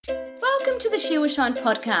Welcome to the She Will Shine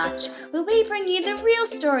podcast, where we bring you the real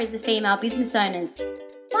stories of female business owners.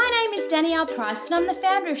 My name is Danielle Price and I'm the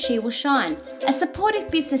founder of She Will Shine, a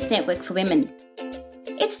supportive business network for women.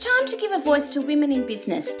 It's time to give a voice to women in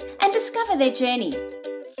business and discover their journey.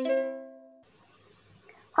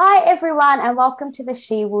 Hi everyone and welcome to the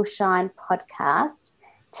She Will Shine podcast.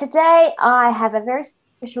 Today I have a very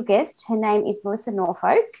special guest. Her name is Melissa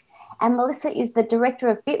Norfolk, and Melissa is the director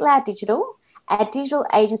of BitLoud Digital, a digital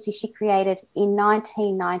agency she created in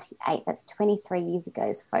 1998. That's 23 years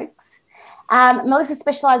ago, folks. Melissa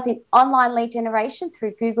specialises in online lead generation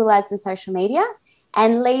through Google Ads and social media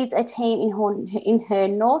and leads a team in her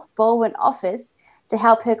North Baldwin office to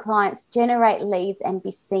help her clients generate leads and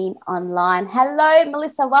be seen online. Hello,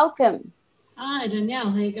 Melissa. Welcome. Hi,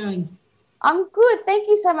 Danielle. How are you going? I'm good. Thank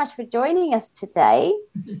you so much for joining us today.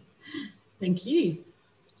 Thank you.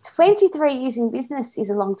 23 years in business is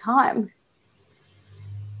a long time.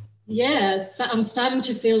 Yeah, I'm starting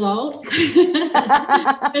to feel old,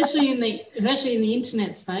 especially in the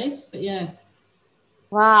internet space. But yeah.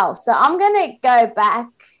 Wow. So I'm going to go back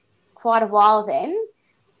quite a while then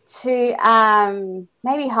to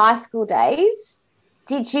maybe high school days.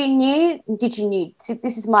 Did you know, so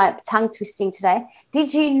this is my tongue twisting today.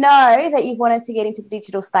 Did you know that you wanted to get into the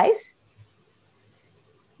digital space?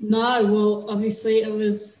 No, well, obviously it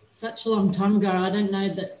was such a long time ago. I don't know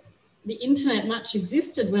that the internet much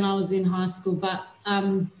existed when I was in high school, but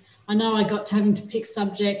I know I got to having to pick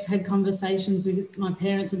subjects, had conversations with my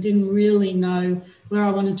parents. I didn't really know where I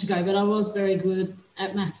wanted to go, but I was very good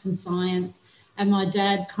at maths and science, and my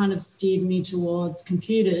dad kind of steered me towards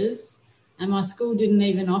computers, and my school didn't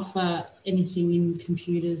even offer anything in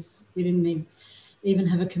computers. We didn't even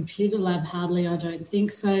have a computer lab hardly, I don't think.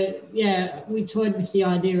 So, yeah, we toyed with the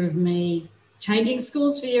idea of me changing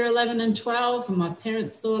schools for year 11 and 12, and my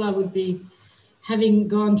parents thought I would be, having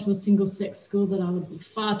gone to a single-sex school, that I would be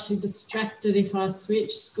far too distracted if I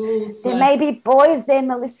switched schools. There may be boys there,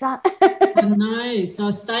 Melissa. I know. So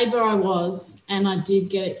I stayed where I was, and I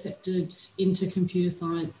did get accepted into computer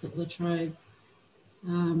science at La Trobe.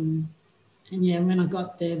 And, yeah, when I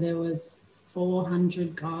got there, there was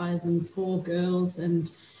 400 guys and 4 girls,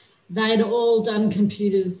 and they'd all done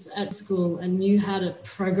computers at school and knew how to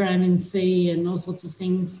program in C and all sorts of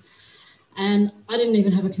things. And I didn't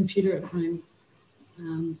even have a computer at home.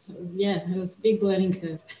 So it was a big learning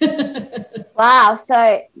curve. Wow.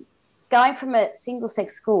 So going from a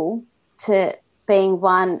single-sex school to being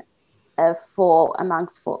one of 4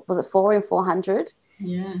 amongst 4, was it 4 in 400?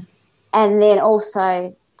 Yeah. And then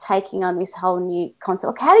also taking on this whole new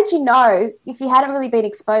concept. How did you know, if you hadn't really been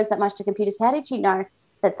exposed that much to computers, how did you know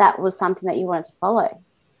that was something that you wanted to follow?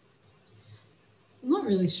 I'm not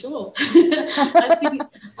really sure.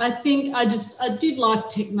 I think I did like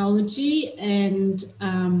technology, and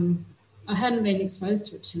I hadn't been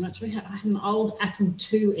exposed to it too much. I had an old Apple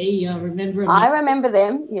IIe, I remember. I remember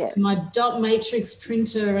them, yeah. My dot matrix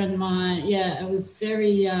printer and it was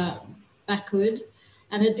very backward,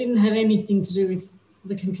 and it didn't have anything to do with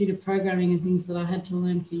the computer programming and things that I had to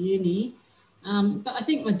learn for uni. But I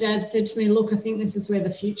think my dad said to me, look, I think this is where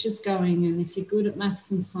the future's going, and if you're good at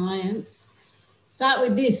maths and science, start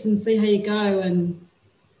with this and see how you go. And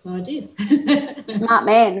so I did. Smart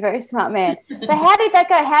man, very smart man. So how did that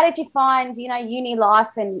go? How did you find, uni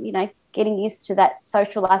life and, getting used to that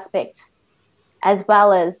social aspect as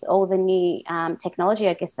well as all the new technology,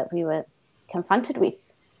 I guess, that we were confronted with?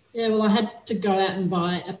 Yeah, well, I had to go out and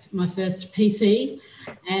buy my first PC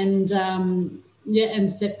and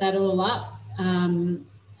set that all up.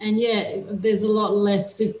 There's a lot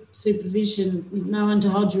less supervision, no one to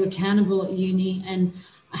hold you accountable at uni, and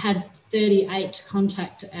I had 38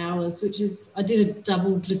 contact hours, I did a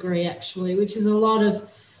double degree actually, which is a lot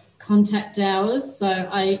of contact hours. So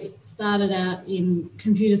I started out in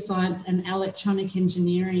computer science and electronic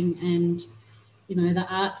engineering, and the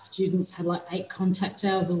art students had like 8 contact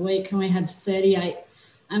hours a week, and we had 38,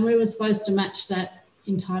 and we were supposed to match that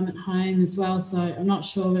in time at home as well. So I'm not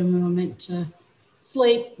sure when we were meant to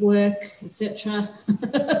sleep, work, etc.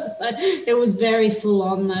 So it was very full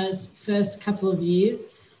on those first couple of years.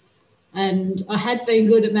 And I had been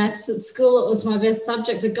good at maths at school. It was my best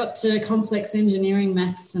subject, but got to complex engineering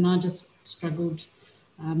maths and I just struggled.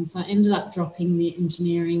 So I ended up dropping the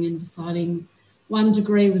engineering and deciding one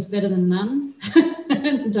degree was better than none.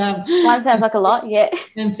 And, one sounds like a lot, yeah.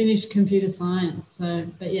 And finished computer science. So,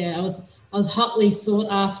 but yeah, I was hotly sought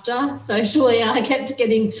after socially. I kept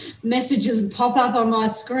getting messages pop up on my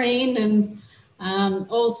screen, and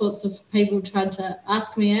all sorts of people tried to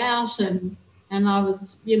ask me out, and I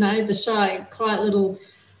was, the shy, quiet little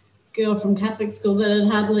girl from Catholic school that had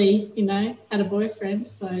hardly, had a boyfriend.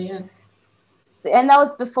 So, yeah. And that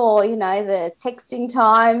was before, the texting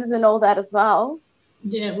times and all that as well.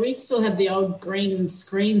 Yeah, we still have the old green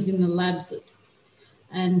screens in the labs,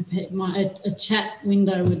 and a chat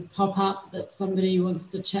window would pop up that somebody wants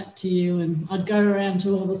to chat to you, and I'd go around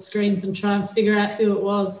to all the screens and try and figure out who it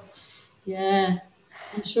was. Yeah,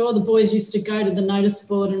 I'm sure the boys used to go to the notice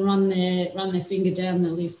board and run their finger down the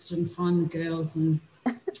list and find the girls, and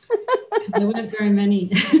there weren't very many.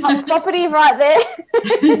 Property right there.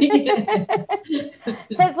 Yeah.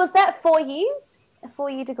 So was that 4 years, a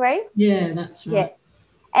 4-year degree? Yeah, that's right. Yeah.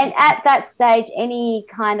 And at that stage, any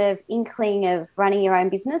kind of inkling of running your own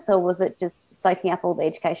business, or was it just soaking up all the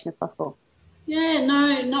education as possible? Yeah,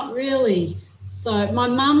 no, not really. So my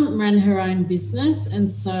mum ran her own business,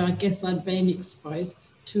 and so I guess I'd been exposed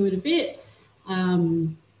to it a bit.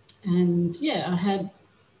 And yeah, I had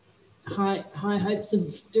high hopes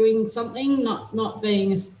of doing something, not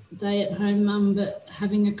being a stay-at-home mum, but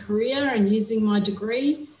having a career and using my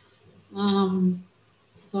degree.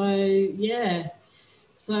 So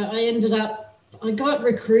I got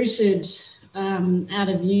recruited out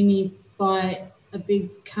of uni by a big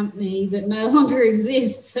company that no longer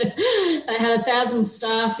exists. They had 1,000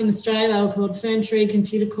 staff in Australia. They were called Ferntree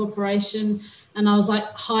Computer Corporation. And I was like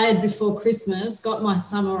hired before Christmas, got my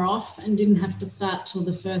summer off and didn't have to start till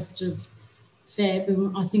the 1st of Feb.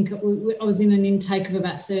 And I think I was in an intake of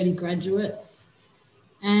about 30 graduates.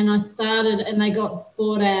 And I started, and they got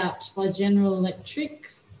bought out by General Electric.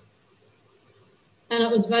 And it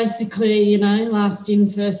was basically, last in,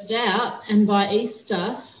 first out. And by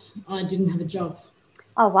Easter, I didn't have a job.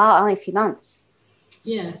 Oh, wow, only a few months.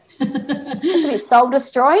 Yeah. It's a bit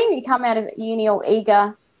soul-destroying. You come out of uni all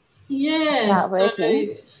eager. Yeah. Start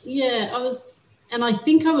working. I was, and I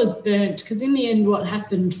think I was burnt, because in the end what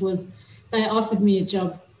happened was they offered me a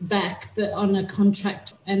job back, but on a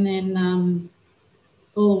contract. And then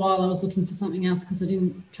all the while I was looking for something else because I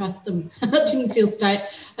didn't trust them. I didn't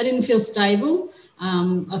feel stable.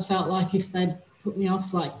 I felt like if they'd put me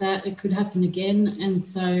off like that, it could happen again. And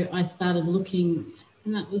so I started looking,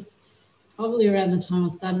 and that was probably around the time I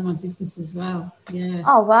started my business as well. Yeah.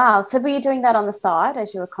 Oh, wow. So were you doing that on the side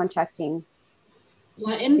as you were contracting?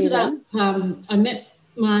 Well, I ended up, I met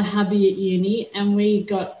my hubby at uni and we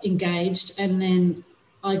got engaged, and then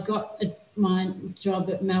I got my job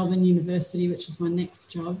at Melbourne University, which was my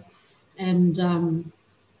next job. And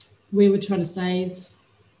we were trying to save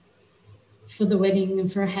for the wedding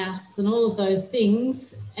and for a house and all of those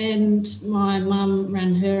things. And my mum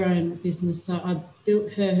ran her own business, so I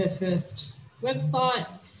built her first website,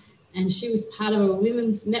 and she was part of a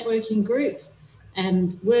women's networking group,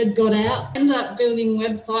 and word got out. Ended up building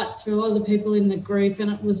websites for a lot of the people in the group,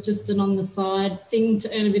 and it was just an on the side thing to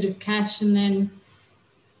earn a bit of cash. And then,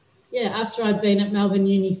 after I'd been at Melbourne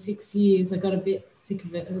Uni 6 years, I got a bit sick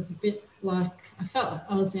of it. It was a bit like, I felt like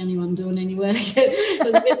I was the only one doing any work. It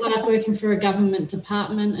was a bit like working for a government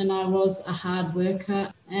department, and I was a hard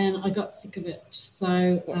worker, and I got sick of it.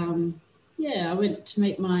 So, I went to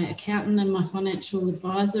meet my accountant and my financial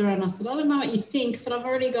advisor, and I said, I don't know what you think, but I've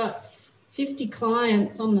already got 50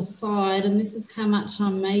 clients on the side, and this is how much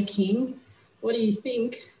I'm making. What do you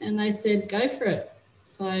think? And they said, go for it.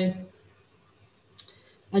 So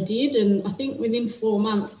I did, and I think within 4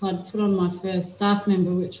 months I'd put on my first staff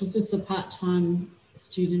member, which was just a part-time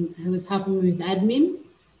student who was helping me with admin.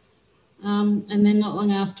 And then not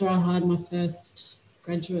long after, I hired my first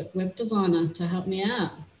graduate web designer to help me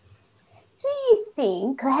out. Do you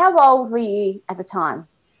think, how old were you at the time?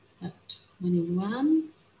 At 21.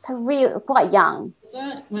 So really quite young.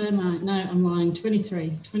 So what am I? No, I'm lying.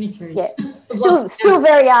 23. Yeah, still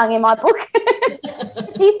very young in my book.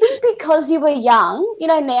 Do you think because you were young,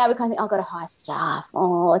 now we kind of think, I've got to hire staff,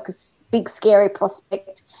 like a big scary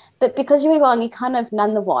prospect. But because you were young, you're kind of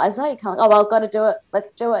none the wiser. You kind of, I've got to do it.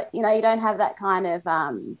 Let's do it. You don't have that kind of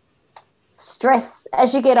stress.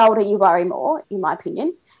 As you get older, you worry more, in my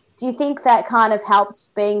opinion. Do you think that kind of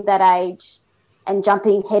helped being that age and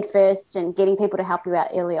jumping headfirst and getting people to help you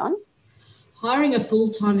out early on? Hiring a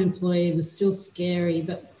full-time employee was still scary,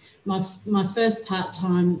 but my first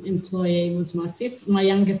part-time employee was my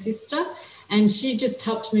younger sister, and she just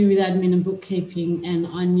helped me with admin and bookkeeping, and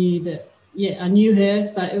I knew that, I knew her,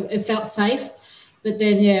 so it felt safe. But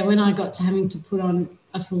then, when I got to having to put on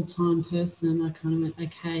a full-time person, I kind of went,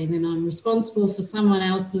 okay, then I'm responsible for someone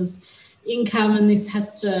else's income, and this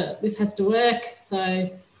has to work. So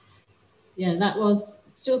that was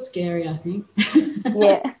still scary, I think.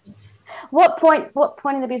 Yeah. What point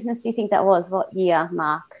in the business do you think that was? What year,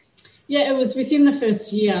 Mark? Yeah, it was within the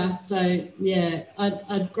first year. So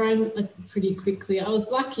I'd grown pretty quickly. I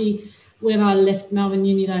was lucky. when I left Melbourne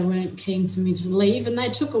Uni, they weren't keen for me to leave, and they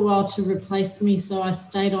took a while to replace me, so I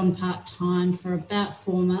stayed on part-time for about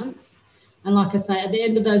 4 months. And like I say, at the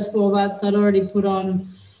end of those 4 months, I'd already put on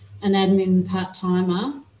an admin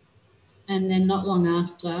part-timer, and then not long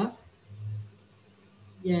after,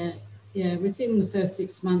 within the first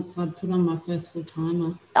 6 months, I'd put on my first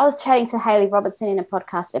full-timer. I was chatting to Hayley Robertson in a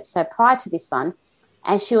podcast episode prior to this one,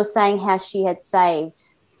 and she was saying how she had saved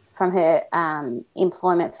from her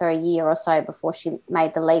employment for a year or so before she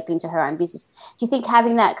made the leap into her own business. Do you think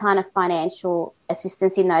having that kind of financial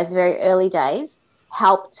assistance in those very early days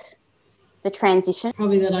helped the transition?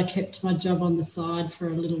 Probably that I kept my job on the side for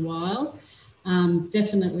a little while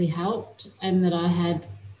definitely helped, and that I had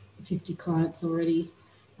 50 clients already,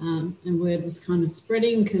 and word was kind of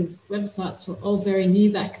spreading because websites were all very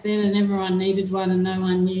new back then and everyone needed one and no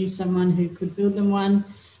one knew someone who could build them one.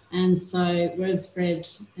 And so word spread.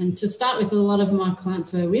 And to start with, a lot of my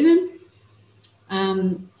clients were women.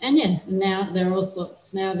 And now there are all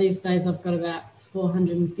sorts. Now these days I've got about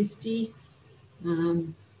 450.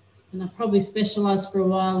 And I probably specialised for a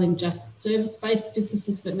while in just service-based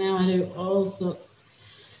businesses, but now I do all sorts,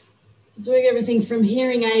 doing everything from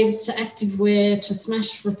hearing aids to activewear to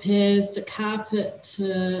smash repairs to carpet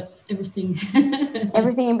to everything.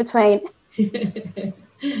 Everything in between.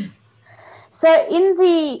 So in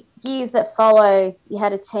the years that follow, you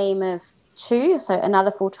had a team of 2, so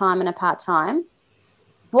another full-time and a part-time.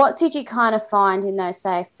 What did you kind of find in those,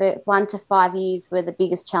 say, 1 to 5 years were the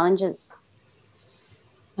biggest challenges?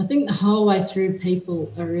 I think the whole way through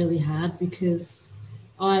people are really hard because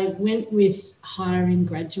I went with hiring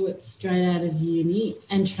graduates straight out of uni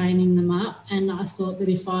and training them up, and I thought that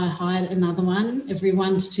if I hired another one every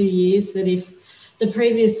 1 to 2 years, that if the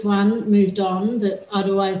previous one moved on, that I'd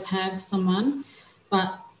always have someone.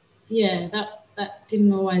 But yeah, that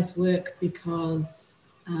didn't always work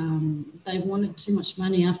because they wanted too much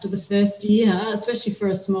money after the first year, especially for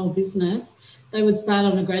a small business. They would start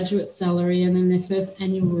on a graduate salary, and then their first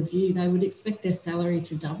annual review, they would expect their salary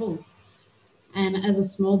to double. And as a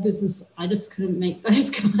small business, I just couldn't meet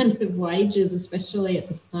those kind of wages, especially at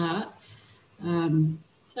the start.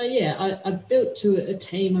 I built to a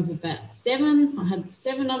team of about 7. I had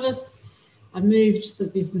 7 of us. I moved the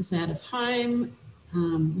business out of home.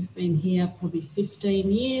 We've been here probably 15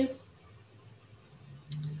 years.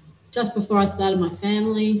 Just before I started my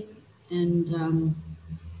family. And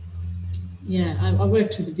I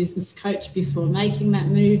worked with a business coach before making that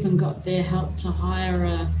move and got their help to hire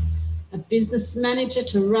a business manager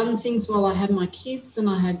to run things while I had my kids, and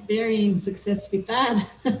I had varying success with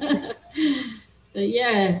that. But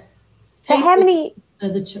yeah. So how many are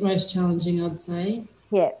the most challenging, I'd say?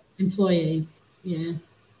 Yeah. Employees, yeah.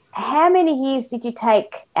 How many years did you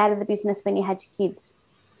take out of the business when you had your kids?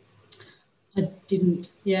 I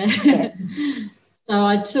didn't, yeah. So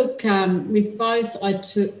I took, with both, I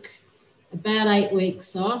took about 8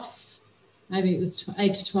 weeks off. Maybe it was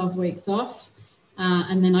 8 to 12 weeks off.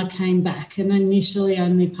 And then I came back, and initially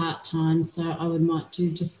only part-time, so I might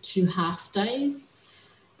do just 2 half days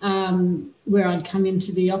where I'd come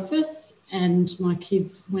into the office, and my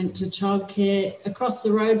kids went to childcare across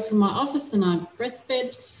the road from my office, and I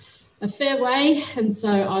breastfed a fair way, and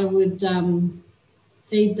so I would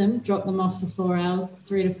feed them, drop them off for 4 hours,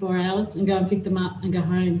 3 to 4 hours, and go and pick them up and go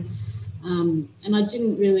home. And I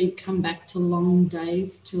didn't really come back to long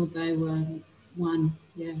days till they were 1,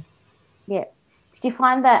 yeah. Yeah. Did you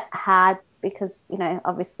find that hard? Because,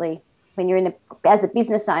 obviously when you're as a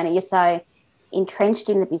business owner, you're so entrenched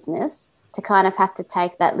in the business to kind of have to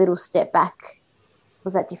take that little step back.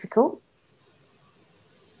 Was that difficult?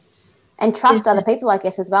 And trust other people, I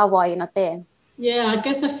guess, as well, while you're not there. Yeah, I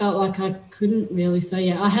guess I felt like I couldn't really. So,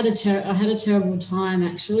 yeah, I had a terrible time,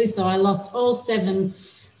 actually. So I lost all 7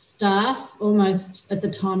 staff almost at the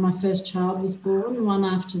time my first child was born, one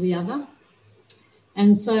after the other.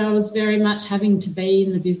 And so I was very much having to be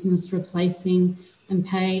in the business, replacing and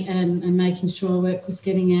pay and making sure work was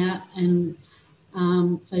getting out. And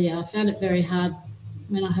I found it very hard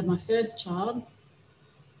when I had my first child.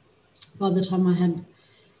 By the time I had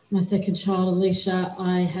my second child, Alicia,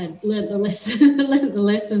 I had learnt the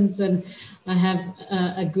lessons, and I have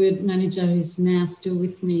a good manager who's now still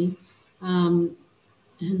with me and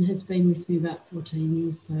has been with me about 14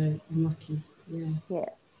 years, so I'm lucky, yeah. Yeah.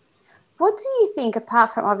 What do you think,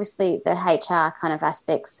 apart from obviously the HR kind of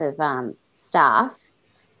aspects of staff,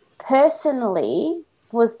 personally,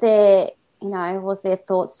 was there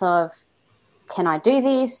thoughts of, can I do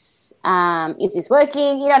this? Is this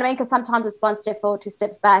working? You know what I mean? Because sometimes it's 1 step forward, 2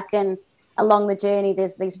 steps back, and along the journey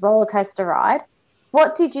there's this roller coaster ride.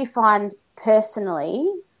 What did you find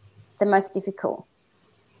personally the most difficult?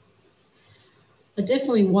 I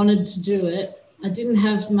definitely wanted to do it. I didn't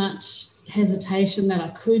have much hesitation that I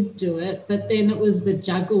could do it, but then it was the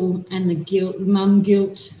juggle and the guilt, mum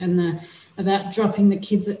guilt, and the about dropping the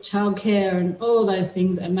kids at childcare and all those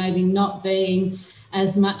things, and maybe not being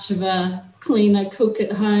as much of a cleaner cook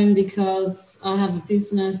at home because I have a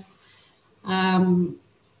business.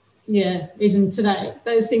 Even today,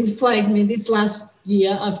 those things plague me. This last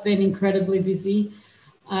year, I've been incredibly busy.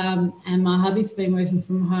 And my hubby's been working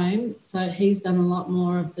from home, so he's done a lot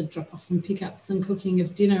more of the drop-off and pickups and cooking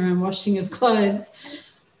of dinner and washing of clothes.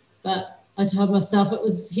 But I told myself it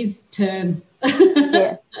was his turn.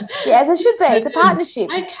 Yeah, as it should be. It's a partnership.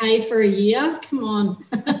 Okay, for a year, come on.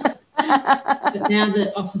 But now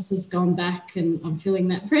that office has gone back and I'm feeling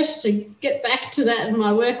that pressure to get back to that, and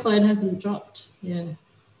my workload hasn't dropped.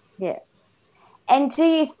 Yeah. And do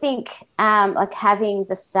you think, like having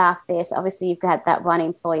the staff there, so obviously you've got that one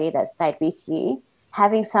employee that stayed with you,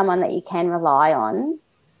 having someone that you can rely on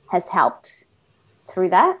has helped through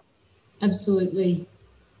that? Absolutely.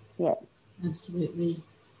 Yeah. Absolutely.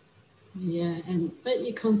 Yeah, but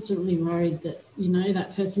you're constantly worried that,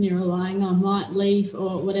 that person you're relying on might leave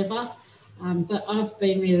or whatever. But I've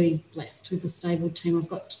been really blessed with a stable team. I've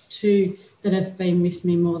got 2 that have been with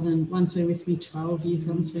me one's been with me 12 years,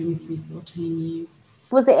 one's been with me 14 years.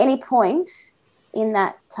 Was there any point in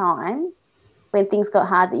that time when things got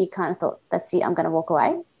hard that you kind of thought, that's it, I'm going to walk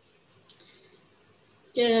away?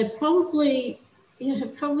 Yeah, probably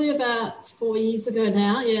about 4 years ago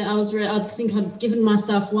now. Yeah, I think I'd given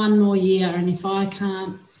myself one more year, and if I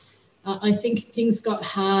can't, I think things got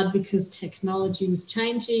hard because technology was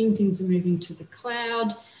changing, things were moving to the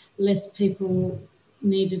cloud, less people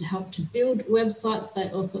needed help to build websites. They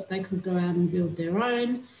all thought they could go out and build their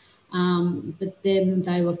own, but then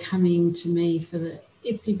they were coming to me for the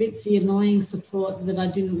itsy bitsy annoying support that I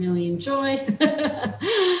didn't really enjoy.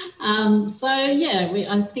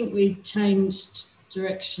 I think we changed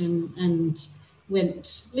direction and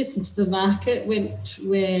listened to the market, went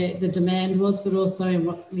where the demand was, but also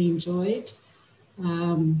what we enjoyed.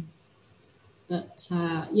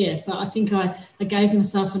 So I think I gave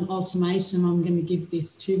myself an ultimatum. I'm going to give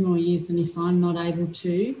this 2 more years, and if I'm not able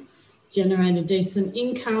to generate a decent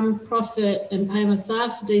income, profit, and pay my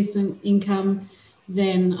staff a decent income,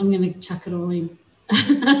 then I'm going to chuck it all in.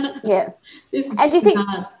 Yeah. This is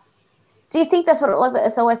hard. Do you think that's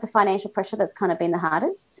it's always the financial pressure that's kind of been the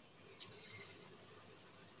hardest?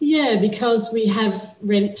 Yeah, because we have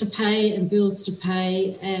rent to pay and bills to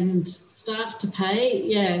pay and staff to pay.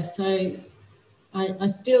 Yeah, so I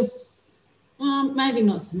still, maybe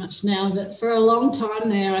not so much now, but for a long time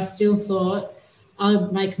there, I still thought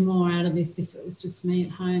I'd make more out of this if it was just me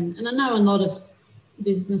at home. And I know a lot of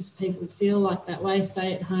business people feel like that way,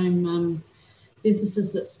 stay-at-home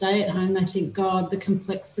businesses that stay at home, they think, God, the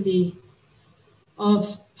complexity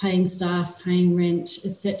of paying staff, paying rent,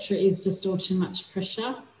 etc., is just all too much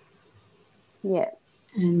pressure. Yeah.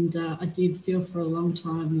 And I did feel for a long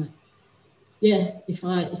time that, yeah, if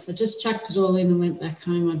I just chucked it all in and went back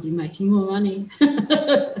home, I'd be making more money.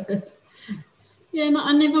 Yeah, no,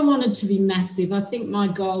 I never wanted to be massive. I think my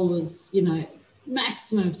goal was,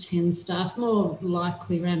 maximum of 10 staff, more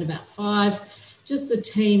likely around about 5, just a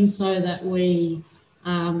team so that we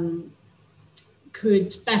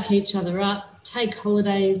could back each other up, take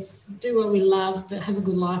holidays, do what we love, but have a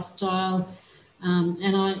good lifestyle.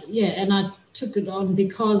 And I took it on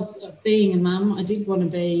because of being a mum, I did want to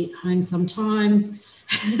be home sometimes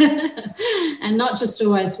and not just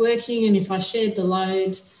always working. And if I shared the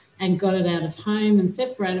load and got it out of home and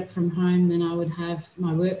separated from home, then I would have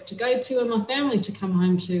my work to go to and my family to come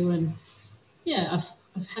home to. And yeah,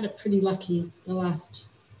 I've had it pretty lucky the last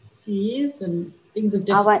few years, and things have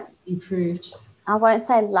definitely improved. I won't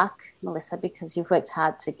say luck, Melissa, because you've worked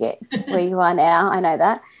hard to get where you are now. I know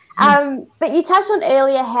that. But you touched on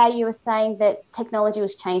earlier how you were saying that technology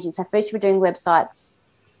was changing. So first you were doing websites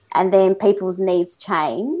and then people's needs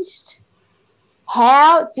changed.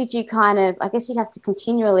 How did you I guess you'd have to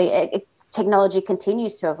continually, technology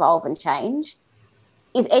continues to evolve and change.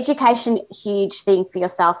 Is education a huge thing for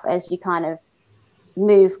yourself as you kind of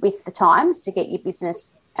move with the times to get your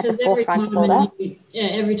business at the forefront of all that?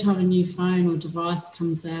 Every time a new phone or device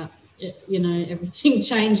comes out, everything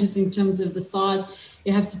changes in terms of the size.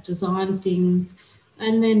 You have to design things.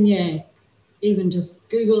 And then, even just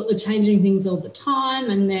Google are changing things all the time,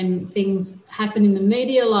 and then things happen in the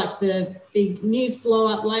media, like the big news blow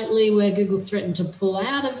up lately where Google threatened to pull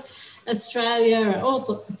out of Australia, or all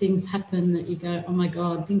sorts of things happen that you go, oh my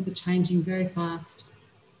God, things are changing very fast.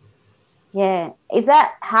 Yeah. Is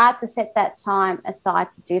that hard to set that time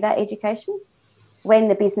aside to do that education when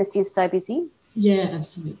the business is so busy? Yeah,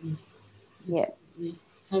 absolutely. Yeah.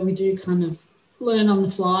 So we do kind of learn on the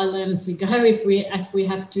fly, learn as we go. If we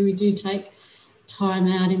have to, we do take time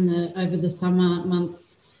out over the summer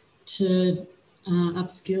months to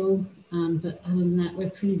upskill. But other than that, we're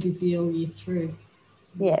pretty busy all year through.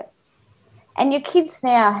 Yeah. And your kids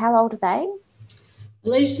now, how old are they?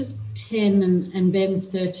 Alicia's 10 and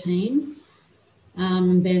Ben's 13.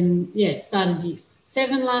 Ben, started year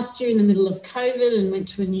 7 last year in the middle of COVID and went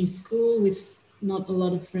to a new school with not a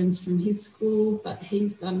lot of friends from his school, but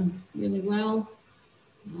he's done really well.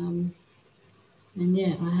 I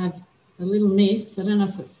have a little niece. I don't know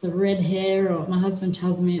if it's the red hair or my husband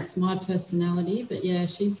tells me it's my personality, but yeah,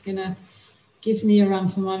 she's going to give me a run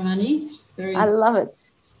for my money. She's very I love it.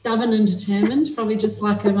 Stubborn and determined, probably just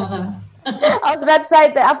like her mother. I was about to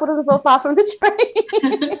say the apple doesn't fall far from the tree.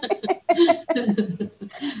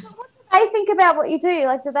 What do they think about what you do?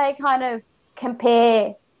 Like, do they kind of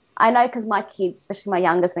compare? I know because my kids, especially my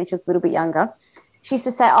youngest when she was a little bit younger, she used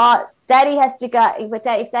to say, oh, Daddy has to go.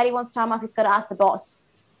 If Daddy wants time off, he's got to ask the boss.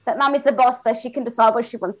 But Mum is the boss, so she can decide what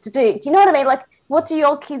she wants to do. Do you know what I mean? Like, what do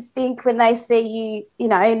your kids think when they see you, you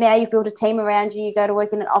know, now you've built a team around you, you go to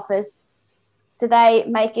work in an office? Do they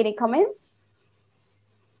make any comments?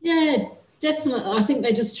 Yeah, definitely. I think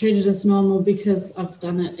they just treat it as normal because I've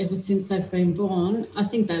done it ever since they've been born. I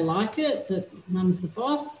think they like it, that Mum's the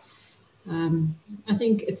boss. I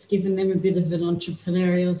think it's given them a bit of an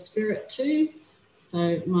entrepreneurial spirit too.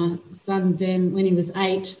 So my son Ben, when he was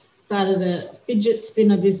 8, started a fidget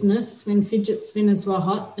spinner business when fidget spinners were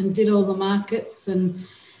hot and did all the markets and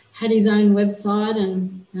had his own website.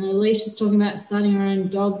 And Alicia's talking about starting her own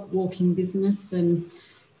dog walking business. And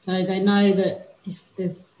so they know that if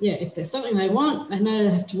there's something they want, they know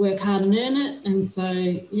they have to work hard and earn it. And so,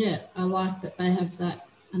 yeah, I like that they have that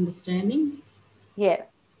understanding. Yeah.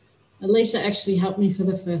 Alicia actually helped me for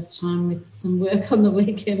the first time with some work on the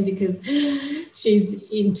weekend because she's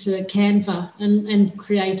into Canva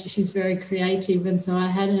and she's very creative. And so I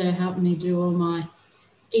had her help me do all my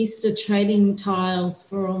Easter trading tiles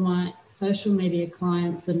for all my social media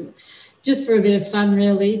clients, and just for a bit of fun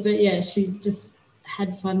really. But yeah, she just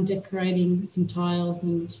had fun decorating some tiles,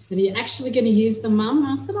 and she said, are you actually going to use them, Mum?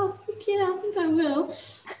 I said, oh, yeah, I think I will.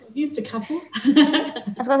 So I've used a couple.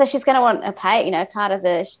 I was going to say she's going to want a pay, you know, part of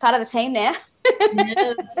the team now.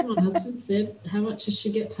 Yeah, that's what my husband said. How much does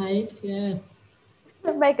she get paid? Yeah.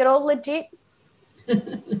 Make it all legit.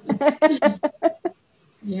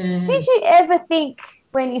 Yeah. Did you ever think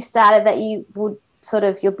when you started that you would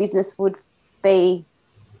your business would be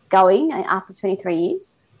going after 23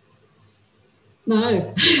 years?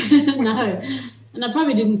 No, no. And I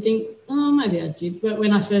probably didn't think, maybe I did, but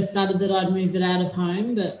when I first started that I'd move it out of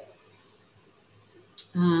home, but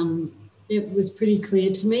it was pretty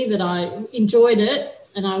clear to me that I enjoyed it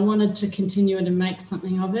and I wanted to continue it and make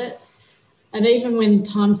something of it. And even when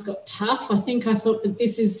times got tough, I thought that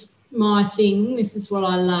this is my thing, this is what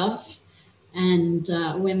I love. And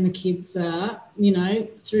when the kids are, you know,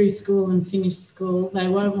 through school and finish school, they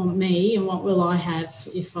won't want me, and what will I have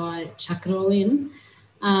if I chuck it all in?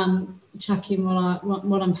 Chuck in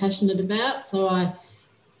what I'm passionate about. So I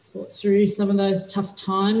fought through some of those tough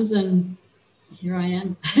times, and here I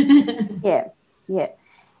am. Yeah.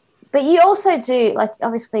 But you also do, like,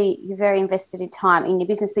 obviously you're very invested in time in your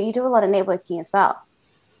business, but you do a lot of networking as well.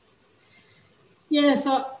 Yeah,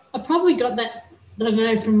 so I probably got that, I don't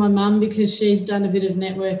know, from my mum because she'd done a bit of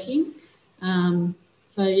networking.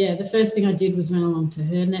 So, yeah, the first thing I did was went along to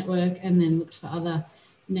her network and then looked for other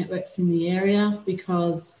networks in the area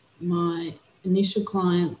because my initial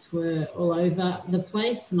clients were all over the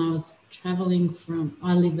place, and I was travelling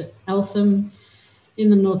I live at Eltham in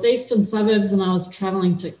the northeastern suburbs, and I was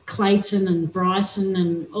travelling to Clayton and Brighton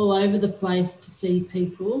and all over the place to see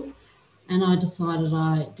people, and I decided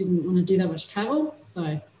I didn't want to do that much travel,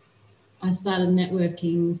 so I started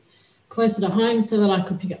networking closer to home so that I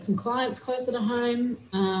could pick up some clients closer to home.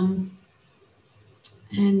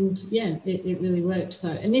 And yeah, it really worked. So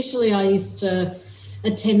initially I used to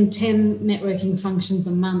attend 10 networking functions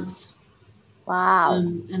a month. Wow.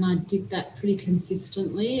 And I did that pretty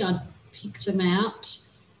consistently. I'd pick them out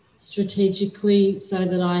strategically so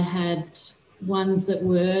that I had ones that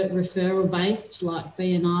were referral based, like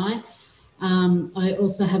BNI. I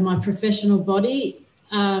also had my professional body,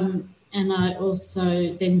 and I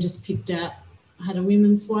also then just picked out, I had a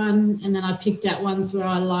women's one, and then I picked out ones where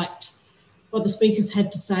I liked what the speakers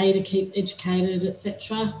had to say to keep educated,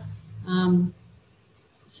 etc.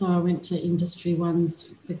 So I went to industry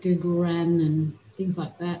ones that Google ran and things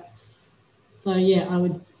like that. So, yeah, I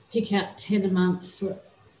would pick out 10 a month for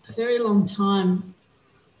a very long time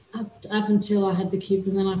up until I had the kids,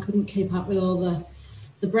 and then I couldn't keep up with all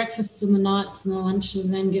the the breakfasts and the nights and the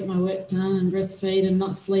lunches and get my work done and breastfeed and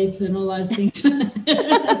not sleep and all those things.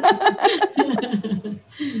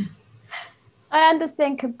 I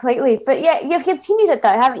understand completely. But, yeah, you've continued it, though,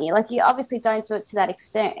 haven't you? Like, you obviously don't do it to that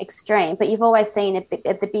extreme, but you've always seen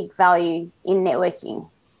the big value in networking.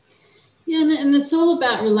 Yeah, and it's all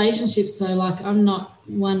about relationships. So, like, I'm not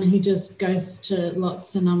one who just goes to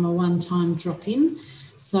lots and I'm a one-time drop-in.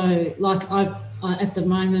 So, like, at the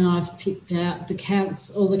moment, I've picked out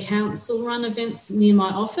all the council-run events near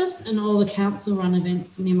my office and all the council-run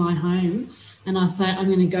events near my home. And I say I'm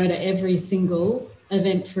going to go to every single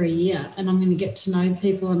event for a year and I'm going to get to know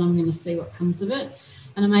people and I'm going to see what comes of it.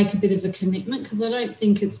 And I make a bit of a commitment because I don't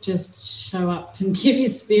think it's just show up and give your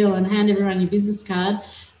spiel and hand everyone your business card.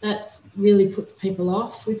 That's really puts people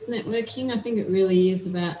off with networking. I think it really is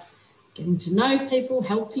about getting to know people,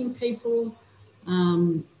 helping people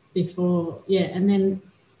and then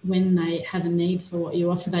when they have a need for what you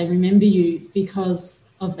offer, they remember you because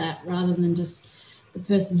of that rather than just the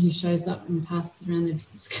person who shows up and passes around their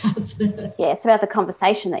business cards. Yeah, it's about the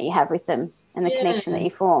conversation that you have with them and the connection that you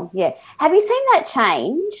form. Yeah. Have you seen that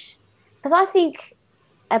change? Because I think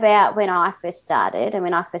about when I first started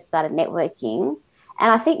networking,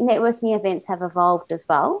 and I think networking events have evolved as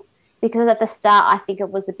well, because at the start I think it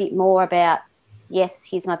was a bit more about, yes,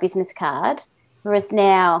 here's my business card, whereas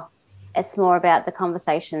now it's more about the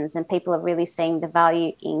conversations and people are really seeing the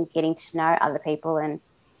value in getting to know other people and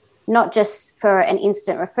not just for an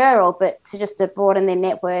instant referral, but to broaden their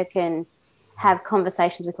network and have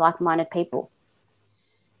conversations with like-minded people.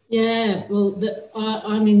 Yeah, well,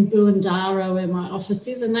 I'm in Booandara where my office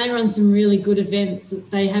is, and they run some really good events.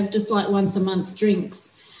 They have just like once a month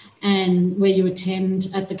drinks and where you attend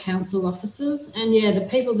at the council offices. And, yeah, the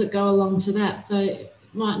people that go along to that, so they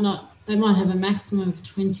might have a maximum of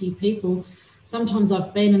 20 people. Sometimes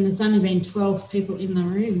I've been and there's only been 12 people in the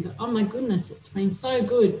room. But, oh, my goodness, it's been so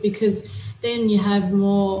good because then you have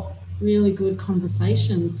more really good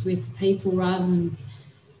conversations with people rather than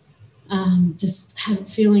just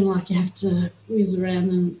feeling like you have to whiz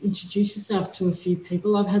around and introduce yourself to a few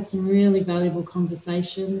people. I've had some really valuable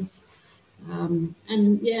conversations.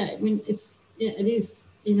 It is,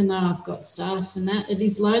 even though I've got staff and that, it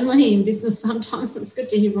is lonely in business sometimes. It's good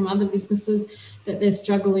to hear from other businesses that they're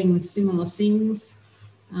struggling with similar things.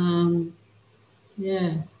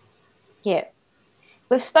 Yeah.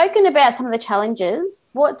 We've spoken about some of the challenges.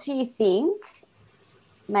 What do you think?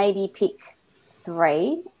 Maybe pick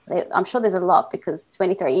 3. I'm sure there's a lot because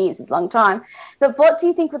 23 years is a long time. But what do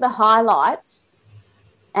you think were the highlights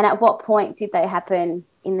and at what point did they happen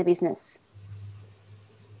in the business?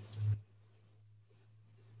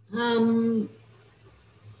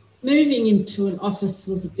 Moving into an office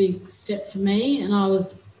was a big step for me and I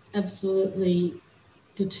was absolutely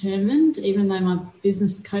determined, even though my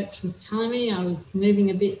business coach was telling me I was moving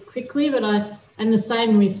a bit quickly, and the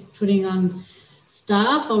same with putting on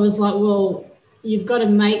staff. I was like, well, you've got to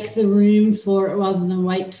make the room for it rather than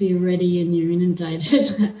wait till you're ready and you're inundated.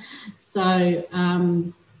 So,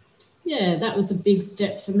 that was a big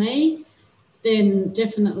step for me. Then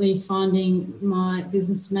definitely finding my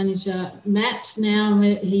business manager, Matt,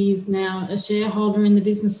 he's now a shareholder in the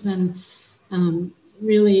business and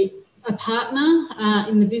really a partner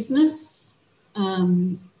in the business.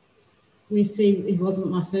 We see he wasn't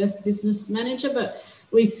my first business manager, but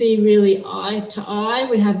we see really eye to eye.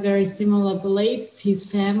 We have very similar beliefs.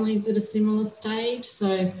 His family's at a similar stage.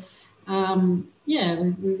 So,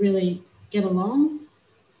 we really get along.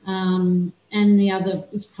 And the other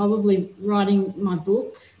is probably writing my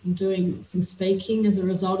book and doing some speaking as a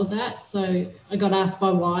result of that. So I got asked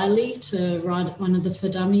by Wiley to write one of the For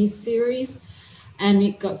Dummies series and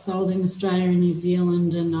it got sold in Australia and New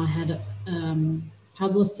Zealand, and I had a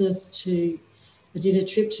publicist I did a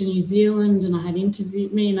trip to New Zealand and I had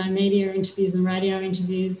media interviews and radio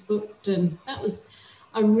interviews booked, and that was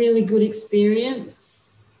a really good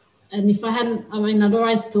experience. And if I'd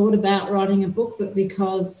always thought about writing a book, but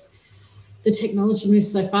because the technology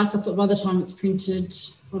moves so fast, I thought by the time it's printed,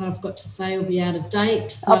 what I've got to say will be out of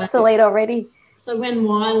date. So, obsolete already. So when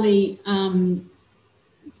Wiley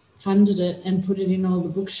funded it and put it in all the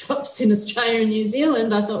bookshops in Australia and New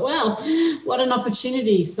Zealand, I thought, well, what an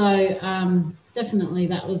opportunity. So definitely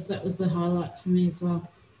that was a highlight for me as well.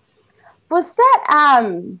 Was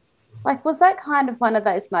that was that kind of one of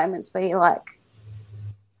those moments where you're like,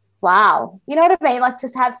 wow, you know what I mean? Like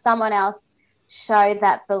just have someone else show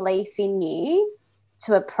that belief in you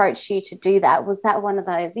to approach you to do that. Was that one of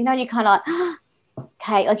those, you kind of like,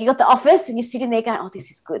 okay, like you got the office and you're sitting there going, oh, this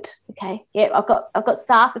is good. Okay. Yeah, I've got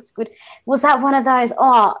staff. It's good. Was that one of those,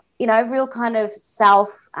 real kind of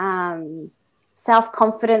self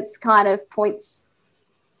self-confidence kind of points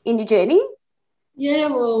in your journey? Yeah,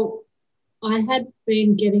 well, I had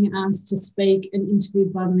been getting asked to speak and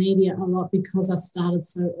interviewed by media a lot because I started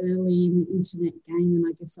so early in the internet game, and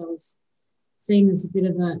I guess I was seen as a bit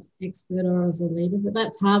of an expert or as a leader. But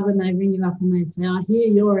that's hard when they ring you up and they say, "I hear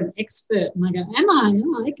you're an expert," and I go, "Am I?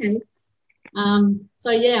 Oh, okay."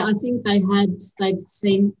 So yeah, I think they'd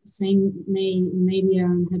seen me in media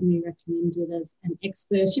and had me recommended as an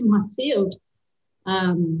expert in my field.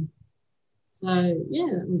 So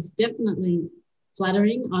yeah, it was definitely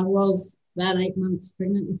flattering. I was about 8 months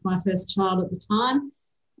pregnant with my first child at the time,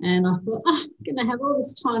 and I thought, I'm going to have all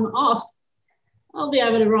this time off. I'll be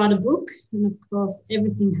able to write a book. And of course,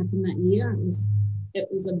 everything happened that year. It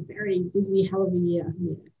was a very busy, hell of a year.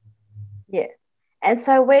 Yeah. And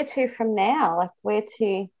so where to from now? Like where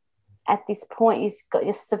to at this point?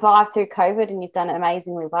 You've survived through COVID and you've done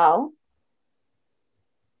amazingly well.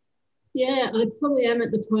 Yeah, I probably am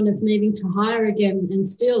at the point of needing to hire again, and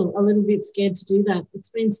still a little bit scared to do that. It's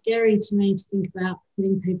been scary to me to think about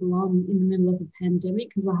putting people on in the middle of a pandemic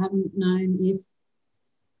because I haven't known if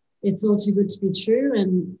it's all too good to be true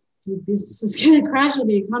and the business is going to crash or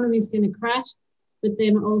the economy is going to crash. But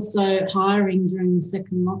then also hiring during the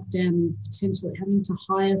second lockdown, potentially having to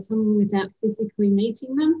hire someone without physically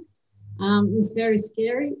meeting them was very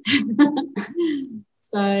scary.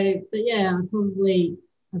 So, but yeah, I probably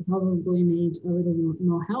need a little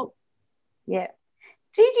more help. Yeah.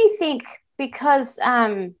 Did you think, because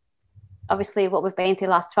obviously what we've been through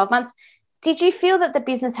the last 12 months, did you feel that the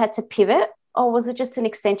business had to pivot, or was it just an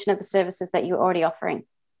extension of the services that you were already offering?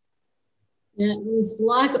 Yeah, it was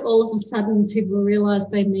like all of a sudden people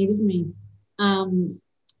realised they needed me. And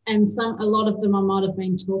a lot of them I might have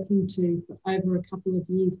been talking to for over a couple of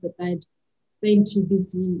years, but they'd been too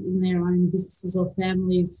busy in their own businesses or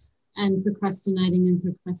families and procrastinating.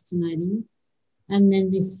 And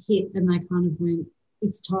then this hit and they kind of went,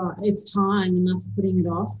 it's time, enough putting it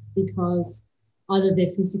off, because either their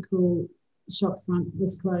physical shop front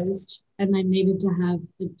was closed and they needed to have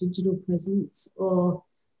a digital presence, or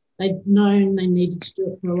they'd known they needed to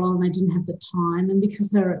do it for a while and they didn't have the time. And because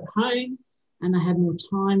they were at home and they had more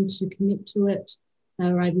time to commit to it,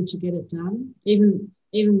 they were able to get it done. Even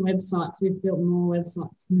websites, we've built more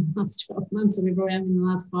websites in the last 12 months than we've ever had in the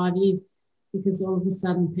last 5 years, because all of a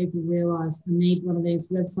sudden people realise I need one of these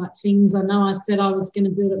website things. I know I said I was going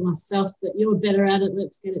to build it myself, but you're better at it,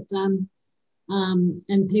 let's get it done.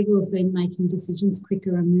 And people have been making decisions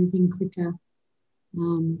quicker and moving quicker.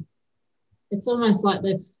 It's almost like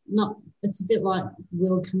it's a bit like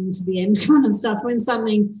world coming to the end kind of stuff. When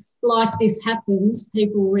something like this happens,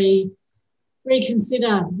 people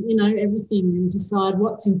reconsider, everything and decide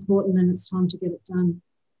what's important, and it's time to get it done.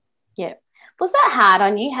 Yeah. Was that hard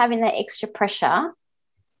on you, having that extra pressure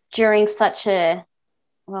during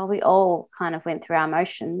we all kind of went through our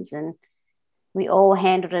emotions and we all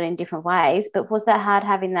handled it in different ways, but was that hard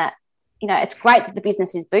having that, it's great that the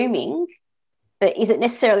business is booming, but is it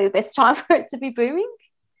necessarily the best time for it to be booming?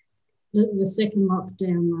 The second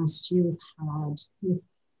lockdown last year was hard, with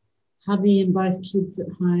hubby and both kids at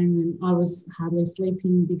home, and I was hardly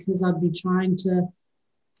sleeping because I'd be trying to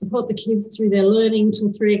support the kids through their learning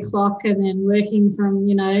till 3 o'clock and then working from,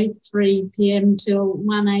 3 p.m. till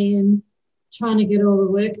 1 a.m. trying to get all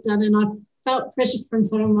the work done. And I felt pressure from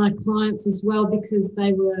some of my clients as well, because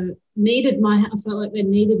I felt like they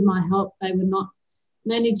needed my help. They were not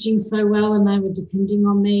managing so well and they were depending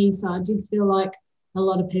on me. So I did feel like a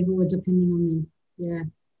lot of people were depending on me. Yeah.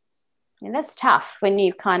 And that's tough when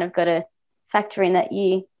you've kind of got to factor in that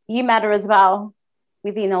you matter as well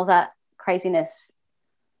within all that craziness.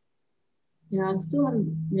 Yeah, I still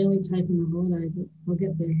haven't really taken a holiday, but I'll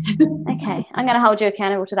get there. Okay, I'm going to hold you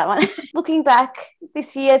accountable to that one. Looking back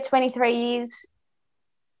this year, 23 years,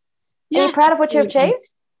 are you proud of what you've achieved?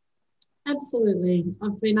 Absolutely.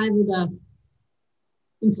 I've been able to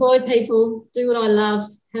employ people, do what I love,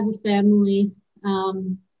 have a family,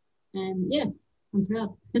 and yeah, I'm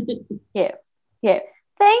proud. Yeah.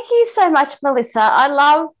 Thank you so much, Melissa. I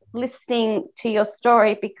love listening to your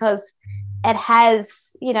story because it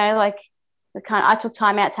has, I took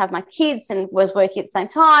time out to have my kids and was working at the same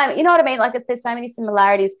time. You know what I mean? Like, there's so many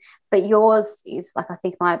similarities, but yours is I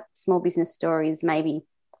think my small business story is maybe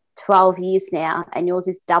 12 years now, and yours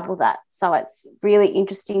is double that. So it's really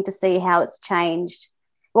interesting to see how it's changed.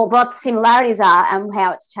 Well, what the similarities are and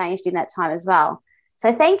how it's changed in that time as well.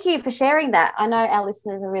 So thank you for sharing that. I know our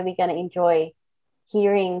listeners are really going to enjoy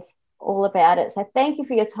hearing all about it. So thank you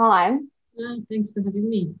for your time. No, thanks for having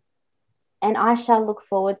me. And I shall look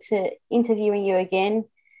forward to interviewing you again.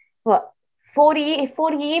 40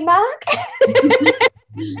 year mark?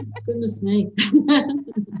 Goodness me.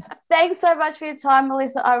 Thanks so much for your time,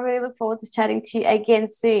 Melissa. I really look forward to chatting to you again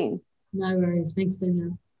soon. No worries. Thanks,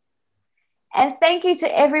 Danielle. And thank you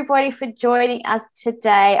to everybody for joining us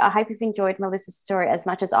today. I hope you've enjoyed Melissa's story as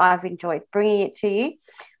much as I've enjoyed bringing it to you.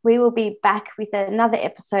 We will be back with another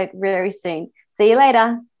episode very soon. See you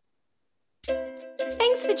later.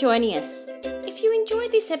 Thanks for joining us. If you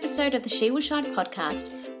enjoyed this episode of the She Will Shine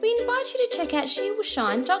podcast, we invite you to check out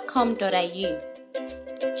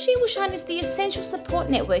shewillshine.com.au. She Will Shine is the essential support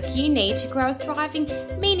network you need to grow a thriving,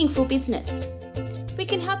 meaningful business. We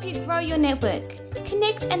can help you grow your network,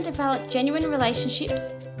 connect and develop genuine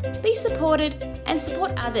relationships, be supported and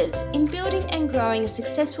support others in building and growing a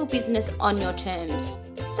successful business on your terms.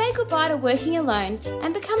 Say goodbye to working alone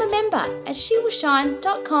and become a member at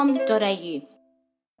shewillshine.com.au.